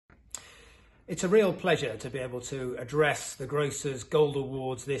It's a real pleasure to be able to address the Grocer's Gold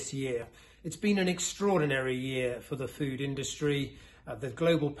Awards this year. It's been an extraordinary year for the food industry. The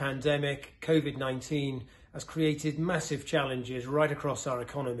global pandemic, COVID-19, has created massive challenges right across our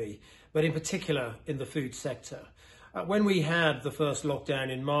economy, but in particular in the food sector. When we had the first lockdown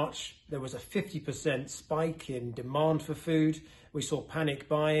in March, there was a 50% spike in demand for food. We saw panic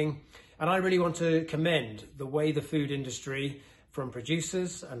buying, and I really want to commend the way the food industry, from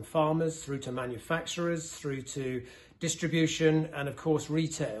producers and farmers through to manufacturers, through to distribution and of course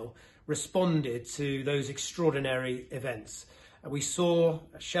retail, responded to those extraordinary events. We saw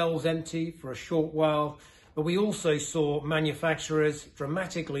shelves empty for a short while, but we also saw manufacturers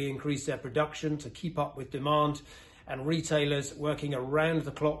dramatically increase their production to keep up with demand, and retailers working around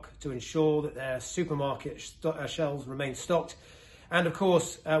the clock to ensure that their supermarket shelves remain stocked. And of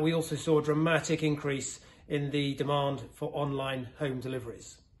course, we also saw a dramatic increase in the demand for online home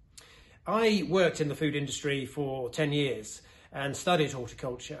deliveries. I worked in the food industry for 10 years and studied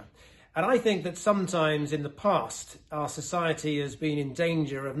horticulture. And I think that sometimes in the past, our society has been in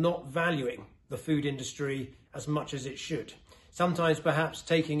danger of not valuing the food industry as much as it should, sometimes perhaps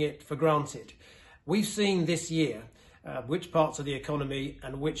taking it for granted. We've seen this year which parts of the economy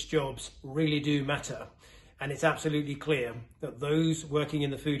and which jobs really do matter. And it's absolutely clear that those working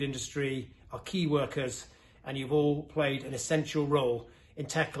in the food industry are key workers, and you've all played an essential role in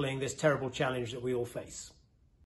tackling this terrible challenge that we all face.